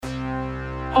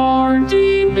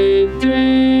Hardee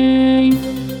Midday.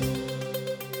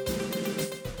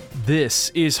 This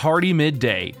is Hardee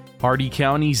Midday, Hardee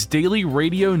County's daily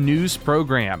radio news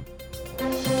program.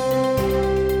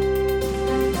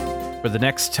 For the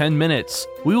next 10 minutes,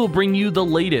 we will bring you the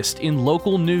latest in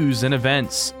local news and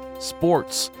events,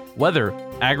 sports, weather,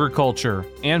 agriculture,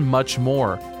 and much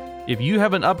more. If you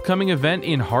have an upcoming event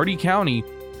in Hardee County,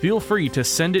 feel free to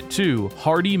send it to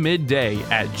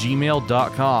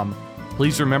hardeemidday@gmail.com.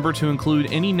 Please remember to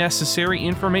include any necessary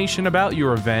information about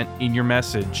your event in your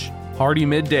message. Hardee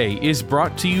Midday is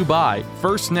brought to you by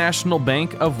First National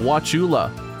Bank of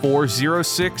Wauchula,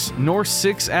 406 North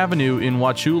 6th Avenue in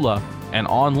Wauchula, and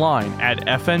online at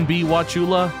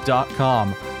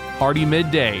fnbwauchula.com. Hardee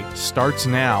Midday starts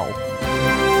now.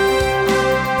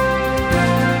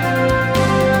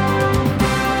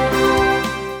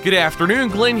 Good afternoon,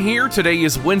 Glenn here. Today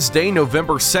is Wednesday,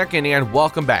 November 2nd, and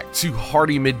welcome back to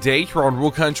Hardee Midday here on Rural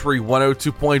Country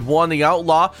 102.1 The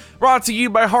Outlaw, brought to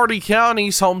you by Hardee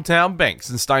County's hometown bank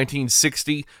since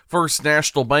 1960, First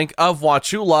National Bank of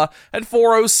Wauchula at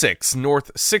 406 North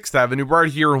 6th Avenue,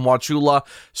 right here in Wauchula.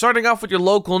 Starting off with your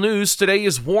local news, today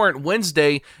is Warrant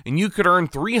Wednesday, and you could earn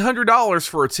 $300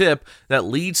 for a tip that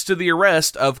leads to the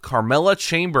arrest of Carmela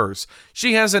Chambers.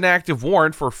 She has an active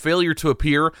warrant for failure to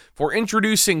appear for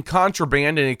introducing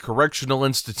contraband in a correctional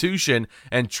institution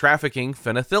and trafficking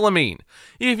phenethylamine.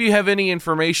 If you have any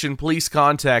information, please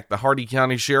contact the Hardee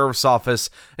County Sheriff's Office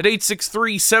at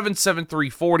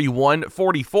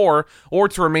 863-773-4144, or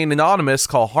to remain anonymous,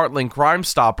 call Heartland Crime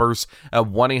Stoppers at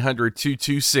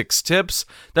 1-800-226-TIPS.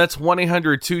 That's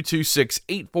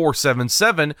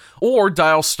 1-800-226-8477, or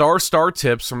dial **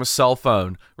 TIPS from a cell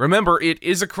phone. Remember, it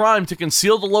is a crime to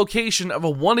conceal the location of a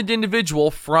wanted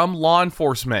individual from law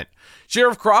enforcement.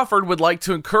 Sheriff Crawford would like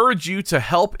to encourage you to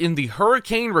help in the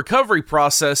hurricane recovery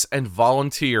process and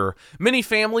volunteer. Many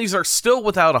families are still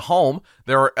without a home.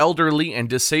 There are elderly and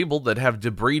disabled that have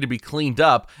debris to be cleaned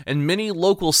up, and many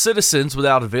local citizens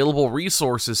without available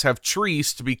resources have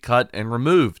trees to be cut and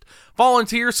removed.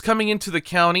 Volunteers coming into the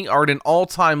county are at an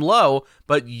all-time low,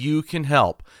 but you can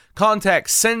help. Contact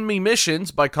Send Me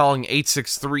Missions by calling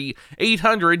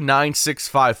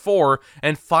 863-800-9654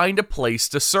 and find a place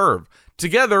to serve.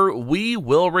 Together, we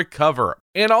will recover.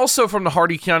 And also from the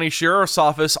Hardee County Sheriff's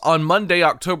Office, on Monday,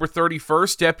 October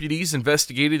 31st, deputies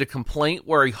investigated a complaint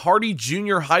where a Hardee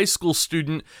Junior High School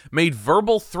student made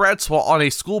verbal threats while on a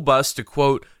school bus to,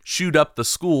 quote, shoot up the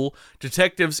school.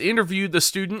 Detectives interviewed the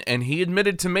student, and he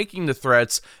admitted to making the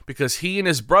threats because he and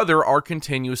his brother are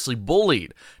continuously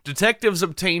bullied. Detectives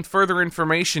obtained further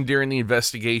information during the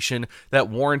investigation that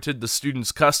warranted the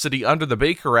student's custody under the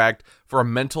Baker Act for a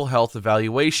mental health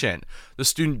evaluation. The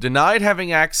student denied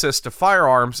having access to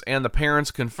firearms, and the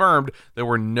parents confirmed there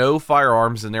were no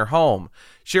firearms in their home.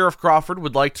 Sheriff Crawford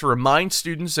would like to remind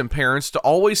students and parents to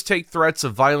always take threats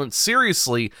of violence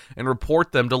seriously and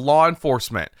report them to law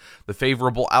enforcement. The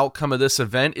favorable outcome of this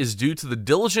event is due to the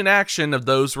diligent action of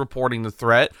those reporting the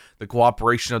threat, the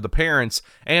cooperation of the parents,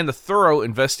 and the thorough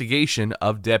investigation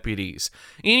of deputies.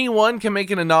 Anyone can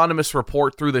make an anonymous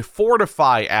report through the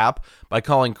Fortify app by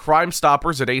calling Crime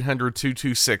Stoppers at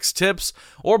 800-226-TIPS,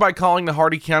 or by calling the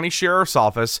Hardee County Sheriff's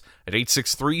Office at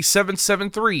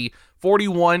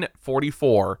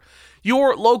 863-773-4144.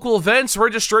 Your local events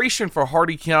registration for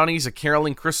Hardee County's A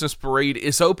Caroling Christmas Parade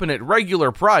is open at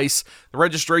regular price. The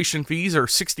registration fees are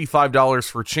 $65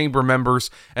 for chamber members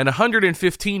and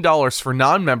 $115 for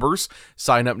non-members.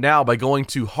 Sign up now by going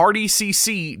to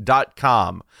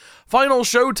hardeecc.com. Final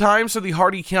show times for the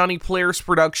Hardee County Players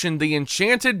production, The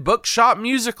Enchanted Bookshop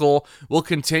Musical, will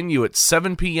continue at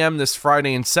 7 p.m. this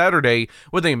Friday and Saturday,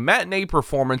 with a matinee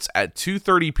performance at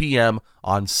 2:30 p.m.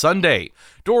 on Sunday.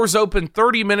 Doors open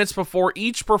 30 minutes before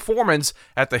each performance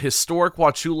at the historic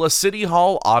Wauchula City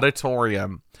Hall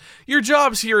Auditorium. Your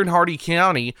jobs here in Hardee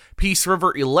County: Peace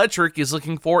River Electric is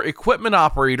looking for equipment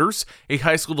operators, a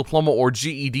high school diploma or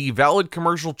GED, valid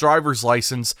commercial driver's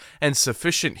license, and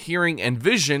sufficient hearing and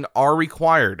vision are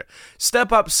required.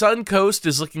 Step Up Suncoast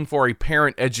is looking for a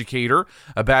parent educator,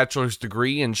 a bachelor's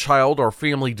degree in child or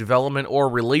family development or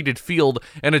related field,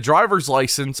 and a driver's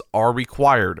license are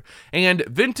required. And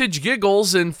Vintage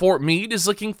Giggles in Fort Meade is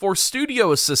looking for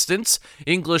studio assistants.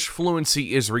 English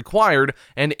fluency is required,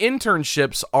 and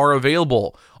internships are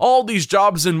available. All these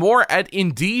jobs and more at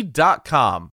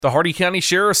Indeed.com. The Hardee County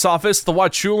Sheriff's Office, the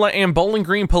Wauchula and Bowling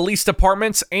Green Police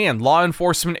Departments, and law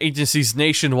enforcement agencies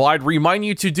nationwide remind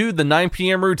you to do the 9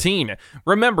 p.m. routine.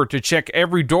 Remember to check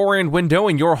every door and window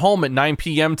in your home at 9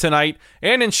 p.m. tonight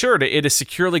and ensure that it is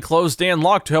securely closed and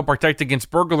locked to help protect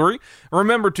against burglary.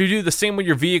 Remember to do the same with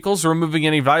your vehicles, removing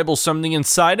any valuables from the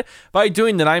inside. By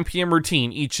doing the 9 p.m.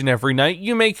 routine each and every night,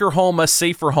 you make your home a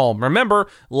safer home. Remember,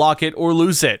 lock it or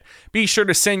lose it. Be sure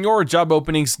to send your job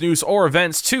openings, news, or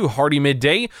events to Hardee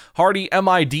Midday, Hardee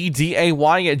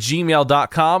MIDDAY at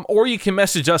gmail.com, or you can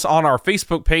message us on our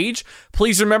Facebook page.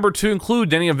 Please remember to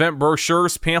include any event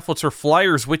brochures, pamphlets, or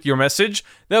flyers with your message.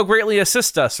 They'll greatly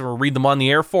assist us, and we'll read them on the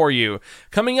air for you.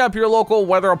 Coming up, your local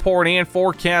weather report and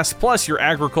forecast, plus your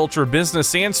agriculture,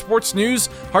 business, and sports news.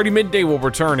 Hardee Midday will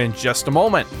return in just a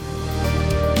moment.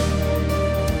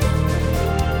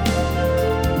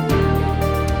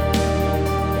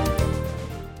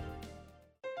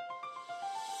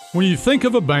 When you think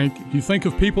of a bank, you think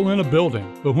of people in a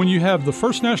building. But when you have the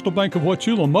First National Bank of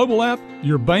Wauchula mobile app,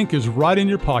 your bank is right in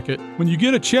your pocket. When you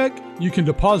get a check, you can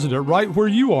deposit it right where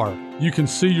you are. You can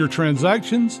see your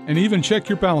transactions and even check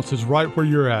your balances right where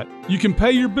you're at. You can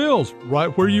pay your bills right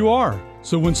where you are.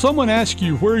 So when someone asks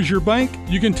you, where is your bank?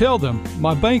 You can tell them,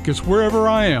 my bank is wherever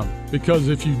I am. Because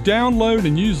if you download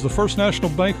and use the First National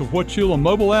Bank of Wauchula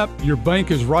mobile app, your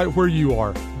bank is right where you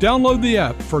are. Download the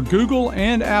app for Google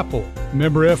and Apple.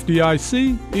 Member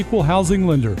FDIC, Equal Housing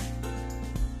Lender.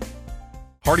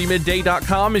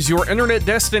 HardeeMidday.com is your internet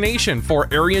destination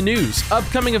for area news,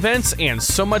 upcoming events, and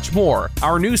so much more.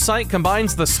 Our news site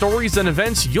combines the stories and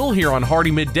events you'll hear on Hardee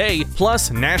Midday,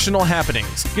 plus national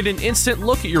happenings. Get an instant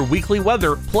look at your weekly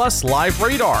weather, plus live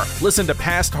radar. Listen to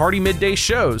past Hardee Midday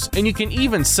shows, and you can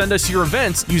even send us your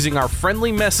events using our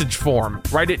friendly message form.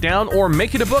 Write it down or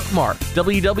make it a bookmark.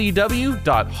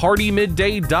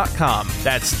 www.HardeeMidday.com.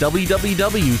 That's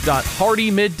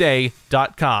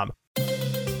www.HardeeMidday.com.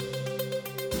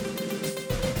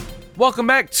 Welcome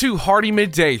back to Hardee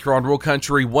Midday here on Rural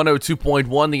Country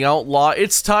 102.1 The Outlaw.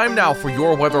 It's time now for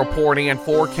your weather report and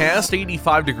forecast.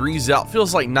 85 degrees out,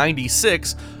 feels like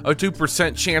 96. A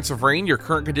 2% chance of rain. Your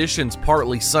current conditions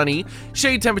partly sunny.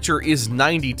 Shade temperature is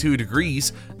 92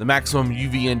 degrees. The maximum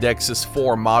UV index is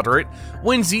 4, moderate.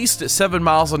 Winds east at 7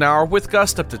 miles an hour with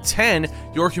gust up to 10.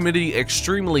 Your humidity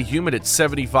extremely humid at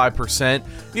 75%.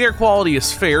 The air quality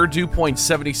is fair, dew point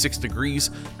 76 degrees.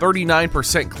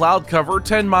 39% cloud cover,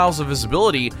 10 miles of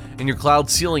visibility, and your cloud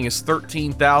ceiling is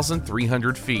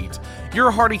 13,300 feet.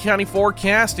 Your Hardee County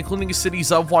forecast, including the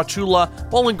cities of Wauchula,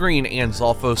 Bowling Green, and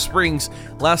Zolfo Springs.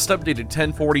 Last updated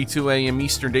 10:42 a.m.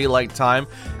 Eastern Daylight Time.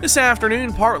 This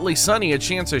afternoon, partly sunny, a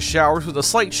chance of showers with a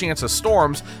slight chance of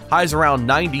storms. Highs around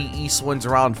 90, east winds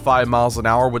around 5 miles an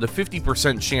hour with a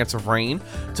 50% chance of rain.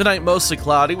 Tonight, mostly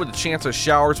cloudy with a chance of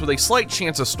showers with a slight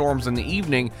chance of storms in the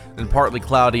evening, then partly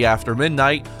cloudy after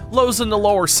midnight. Lows in the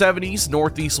lower 70s,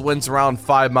 northeast winds around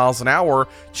 5 miles an hour,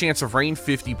 chance of rain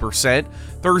 50%.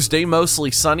 Thursday,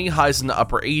 mostly sunny, highs in the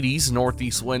upper 80s,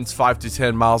 northeast winds 5 to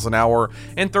 10 miles an hour.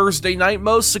 And Thursday night,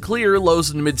 mostly clear, lows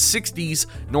in the mid 60s,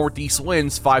 northeast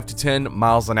winds 5 to 10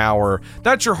 miles an hour.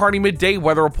 That's your Hardee Midday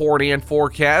weather report and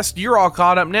forecast. You're all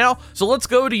caught up now, so let's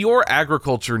go to your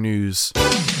agriculture news.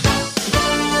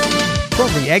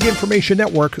 From the Ag Information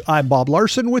Network, I'm Bob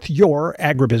Larson with your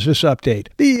Agribusiness Update.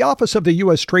 The Office of the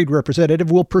U.S. Trade Representative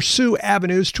will pursue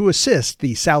avenues to assist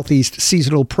the Southeast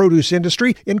seasonal produce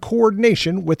industry in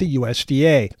coordination with the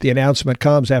USDA. The announcement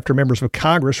comes after members of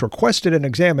Congress requested an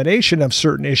examination of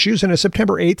certain issues in a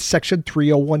September 8th Section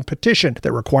 301 petition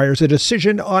that requires a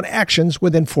decision on actions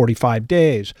within 45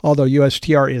 days. Although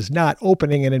USTR is not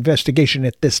opening an investigation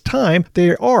at this time,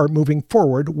 they are moving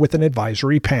forward with an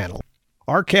advisory panel.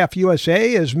 RCAF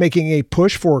USA is making a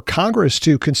push for Congress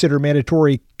to consider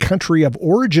mandatory country of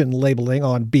origin labeling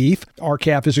on beef.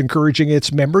 RCAF is encouraging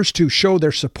its members to show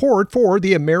their support for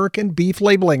the American Beef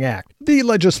Labeling Act. The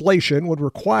legislation would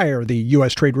require the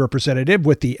U.S. Trade Representative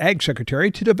with the Ag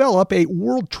Secretary to develop a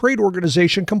World Trade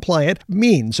Organization compliant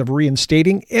means of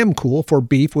reinstating MCOOL for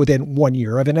beef within 1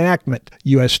 year of enactment.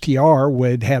 USTR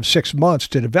would have 6 months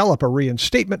to develop a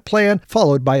reinstatement plan,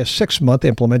 followed by a 6-month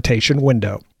implementation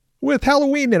window. With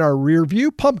Halloween in our rear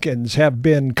view, pumpkins have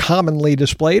been commonly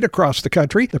displayed across the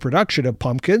country. The production of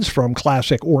pumpkins, from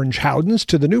classic orange Howdens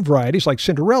to the new varieties like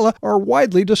Cinderella, are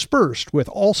widely dispersed, with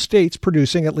all states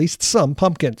producing at least some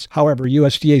pumpkins. However,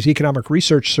 USDA's Economic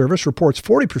Research Service reports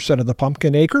 40% of the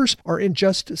pumpkin acres are in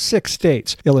just 6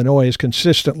 states. Illinois is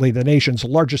consistently the nation's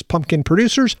largest pumpkin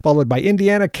producers, followed by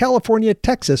Indiana, California,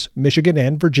 Texas, Michigan,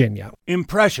 and Virginia.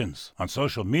 Impressions. On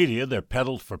social media, they're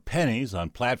peddled for pennies on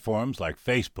platforms like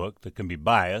Facebook, Facebook that can be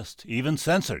biased, even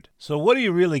censored. So what are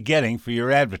you really getting for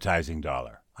your advertising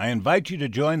dollar? I invite you to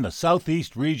join the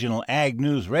Southeast Regional Ag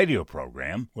News radio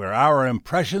program, where our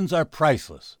impressions are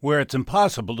priceless, where it's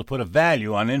impossible to put a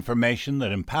value on information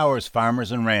that empowers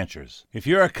farmers and ranchers. If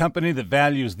you're a company that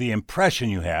values the impression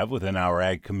you have within our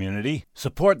ag community,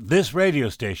 support this radio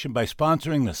station by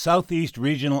sponsoring the Southeast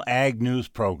Regional Ag News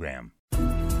program.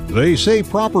 They say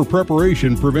proper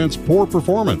preparation prevents poor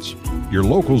performance. Your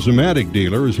local Zematic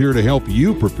dealer is here to help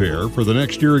you prepare for the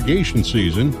next irrigation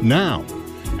season now.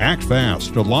 Act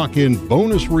fast to lock in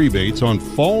bonus rebates on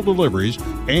fall deliveries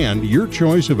and your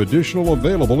choice of additional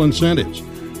available incentives.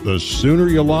 The sooner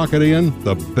you lock it in,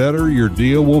 the better your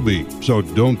deal will be. So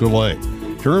don't delay.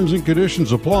 Terms and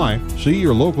conditions apply. See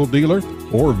your local dealer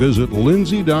or visit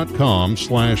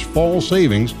lindsay.com/fall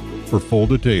savings for full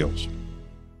details.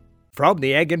 From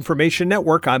the Ag Information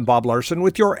Network, I'm Bob Larson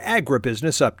with your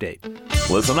Agribusiness Update.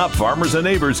 Listen up, farmers and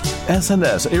neighbors.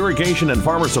 S&S Irrigation and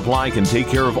Farmer Supply can take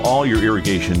care of all your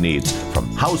irrigation needs,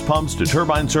 from house pumps to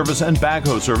turbine service and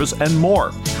backhoe service and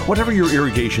more. Whatever your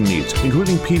irrigation needs,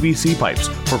 including PVC pipes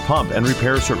for pump and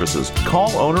repair services,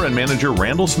 call owner and manager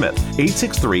Randall Smith,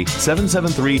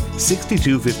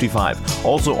 863-773-6255.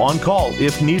 Also on call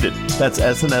if needed. That's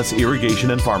S&S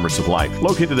Irrigation and Farmer Supply,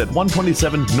 located at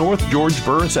 127 North George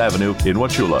Burris Avenue in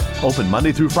Wauchula. Open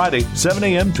Monday through Friday, 7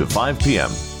 a.m. to 5 p.m.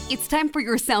 It's time for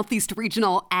your Southeast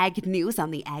Regional Ag News on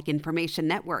the Ag Information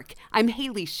Network. I'm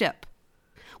Haley Ship.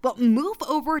 Well, move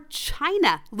over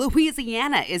China.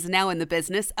 Louisiana is now in the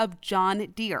business of John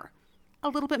Deere. A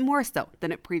little bit more so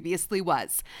than it previously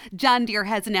was. John Deere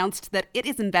has announced that it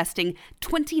is investing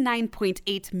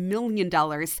 $29.8 million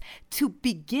to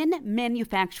begin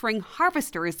manufacturing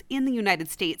harvesters in the United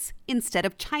States instead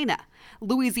of China.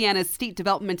 Louisiana's State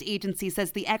Development Agency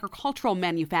says the agricultural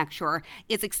manufacturer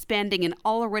is expanding an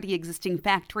already existing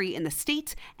factory in the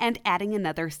state and adding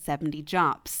another 70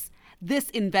 jobs.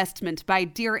 This investment by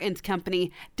Deere &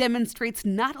 Company demonstrates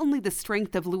not only the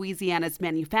strength of Louisiana's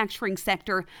manufacturing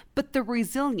sector, but the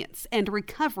resilience and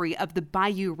recovery of the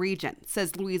Bayou region,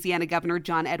 says Louisiana Governor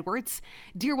John Edwards.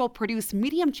 Deere will produce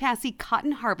medium chassis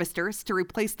cotton harvesters to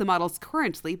replace the models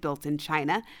currently built in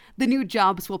China. The new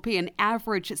jobs will pay an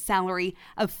average salary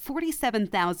of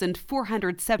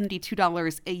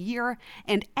 $47,472 a year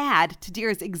and add to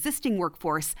Deere's existing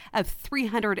workforce of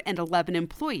 311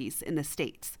 employees in the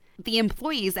state. The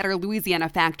employees at our Louisiana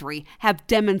factory have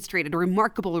demonstrated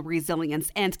remarkable resilience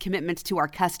and commitment to our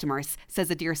customers, says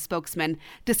a Deere spokesman,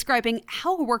 describing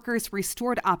how workers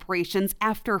restored operations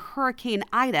after Hurricane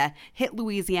Ida hit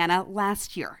Louisiana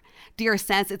last year. Deere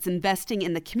says it's investing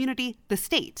in the community, the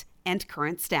state, and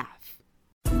current staff.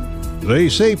 They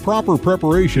say proper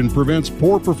preparation prevents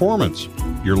poor performance.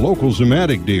 Your local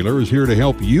Zematic dealer is here to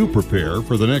help you prepare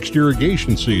for the next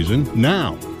irrigation season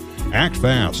now. Act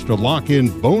fast to lock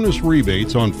in bonus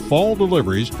rebates on fall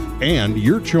deliveries and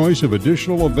your choice of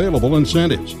additional available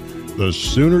incentives. The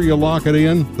sooner you lock it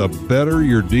in, the better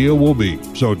your deal will be.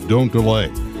 So don't delay.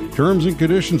 Terms and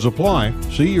conditions apply.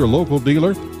 See your local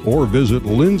dealer or visit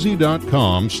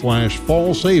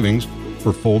lindsay.com/fall savings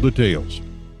for full details.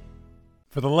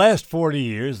 For the last 40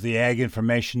 years, the Ag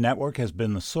Information Network has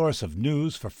been the source of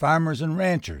news for farmers and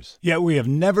ranchers. Yet we have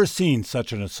never seen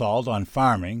such an assault on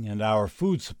farming and our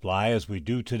food supply as we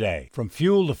do today. From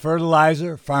fuel to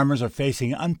fertilizer, farmers are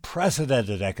facing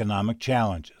unprecedented economic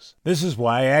challenges. This is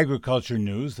why agriculture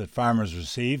news that farmers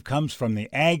receive comes from the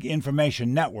Ag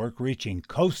Information Network, reaching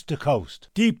coast to coast.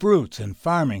 Deep roots in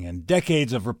farming and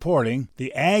decades of reporting,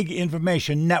 the Ag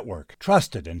Information Network,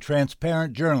 trusted and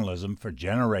transparent journalism for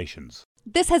generations.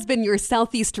 This has been your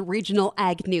Southeast Regional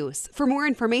Ag News. For more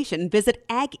information, visit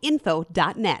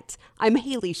aginfo.net. I'm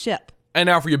Haley Ship. And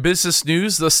now for your business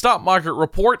news, the stock market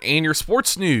report, and your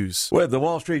sports news. With the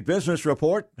Wall Street Business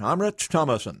Report, I'm Rich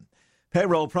Thomason.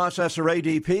 Payroll processor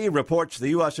ADP reports the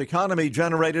U.S. economy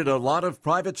generated a lot of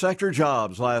private sector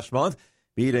jobs last month,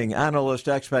 beating analyst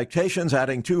expectations,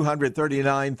 adding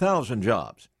 239,000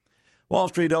 jobs. Wall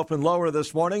Street opened lower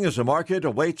this morning as the market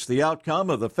awaits the outcome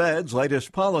of the Fed's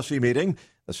latest policy meeting.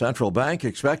 The central bank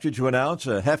expected to announce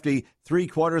a hefty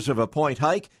 0.75 point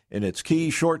hike in its key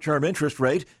short-term interest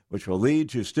rate, which will lead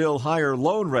to still higher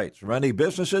loan rates for many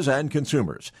businesses and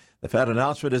consumers. The Fed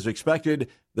announcement is expected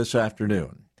this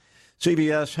afternoon.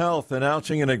 CVS Health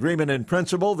announcing an agreement in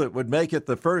principle that would make it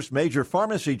the first major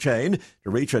pharmacy chain to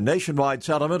reach a nationwide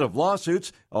settlement of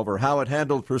lawsuits over how it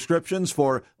handled prescriptions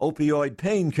for opioid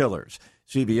painkillers.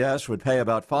 CVS would pay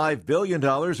about $5 billion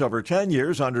over 10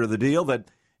 years under the deal that,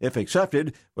 if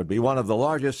accepted, would be one of the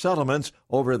largest settlements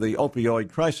over the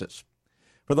opioid crisis.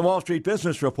 For the Wall Street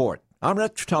Business Report, I'm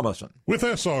Rich Thomason. With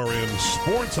SRN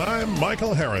Sports, I'm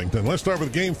Michael Harrington. Let's start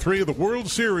with Game 3 of the World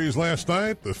Series last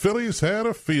night. The Phillies had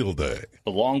a field day.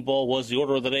 The long ball was the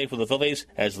order of the day for the Phillies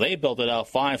as they belted out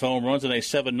 5 home runs in a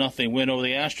 7-0 win over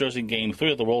the Astros in Game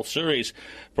 3 of the World Series.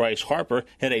 Bryce Harper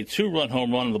hit a 2-run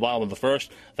home run in the bottom of the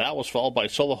first. That was followed by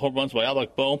solo home runs by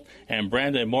Alec Bohm and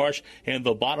Brandon Marsh in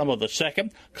the bottom of the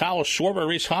second. Kyle Schwarber and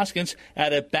Rhys Hoskins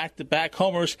added back-to-back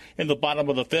homers in the bottom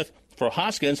of the fifth. For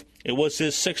Hoskins, it was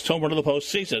his 6th home run of the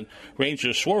postseason.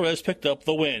 Ranger Suarez picked up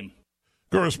the win.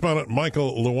 Correspondent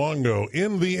Michael Luongo.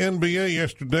 In the NBA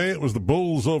yesterday, it was the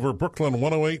Bulls over Brooklyn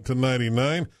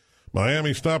 108-99.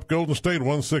 Miami stopped Golden State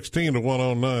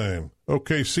 116-109.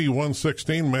 OKC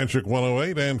 116, Magic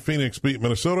 108, and Phoenix beat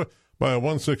Minnesota by a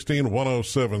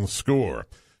 116-107 score.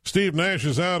 Steve Nash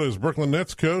is out as Brooklyn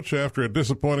Nets coach after a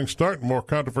disappointing start and more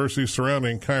controversy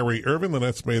surrounding Kyrie Irving. The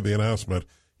Nets made the announcement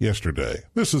yesterday.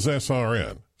 This is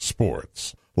SRN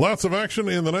Sports. Lots of action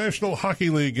in the National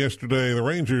Hockey League yesterday. The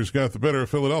Rangers got the better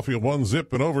of Philadelphia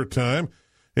 1-0 in overtime.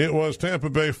 It was Tampa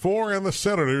Bay 4 and the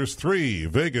Senators 3.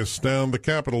 Vegas downed the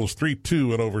Capitals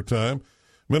 3-2 in overtime.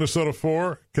 Minnesota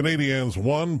 4, Canadiens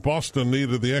 1. Boston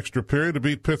needed the extra period to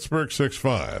beat Pittsburgh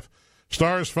 6-5.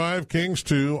 Stars 5, Kings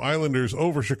 2. Islanders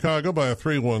over Chicago by a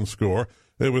 3-1 score.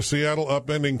 It was Seattle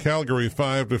upending Calgary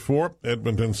 5-4.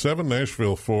 Edmonton 7,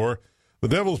 Nashville 4. The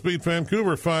Devils beat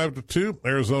Vancouver 5-2,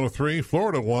 Arizona 3,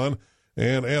 Florida 1,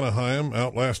 and Anaheim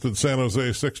outlasted San Jose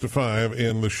 6-5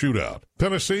 in the shootout.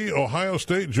 Tennessee, Ohio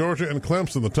State, Georgia, and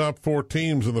Clemson, the top 4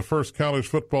 teams in the first college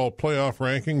football playoff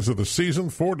rankings of the season,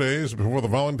 4 days before the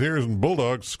Volunteers and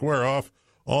Bulldogs square off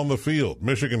on the field.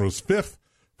 Michigan was 5th,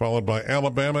 followed by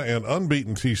Alabama and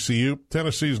unbeaten TCU.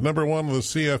 Tennessee's number 1 in the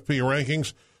CFP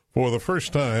rankings for the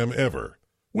first time ever.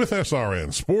 With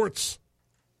SRN Sports,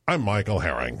 I'm Michael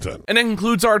Harrington. And that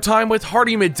concludes our time with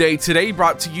Hardee Midday today,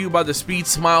 brought to you by the speed,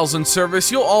 smiles, and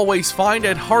service you'll always find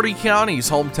at Hardee County's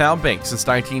hometown bank since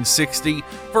 1960,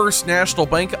 First National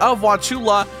Bank of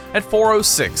Wauchula at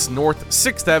 406 North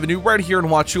 6th Avenue, right here in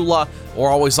Wauchula, or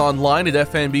always online at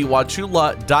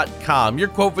fnbwauchula.com. Your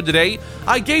quote for today: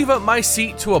 I gave up my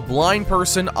seat to a blind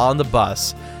person on the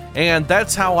bus. And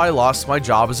that's how I lost my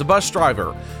job as a bus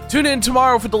driver. Tune in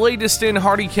tomorrow for the latest in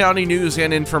Hardee County news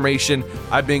and information.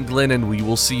 I've been Glenn, and we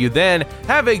will see you then.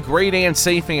 Have a great and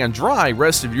safe and dry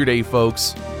rest of your day,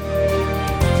 folks.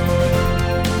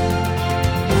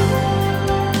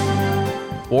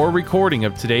 For a recording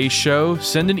of today's show,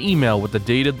 send an email with the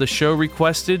date of the show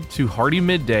requested to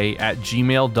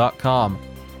hardeemidday@gmail.com.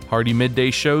 Hardee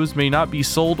Midday shows may not be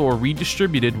sold or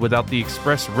redistributed without the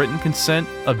express written consent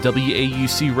of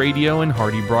WAUC Radio and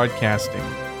Hardee Broadcasting.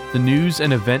 The news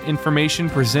and event information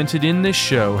presented in this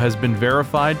show has been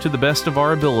verified to the best of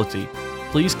our ability.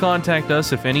 Please contact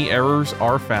us if any errors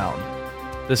are found.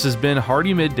 This has been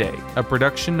Hardee Midday, a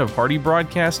production of Hardee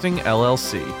Broadcasting,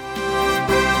 LLC.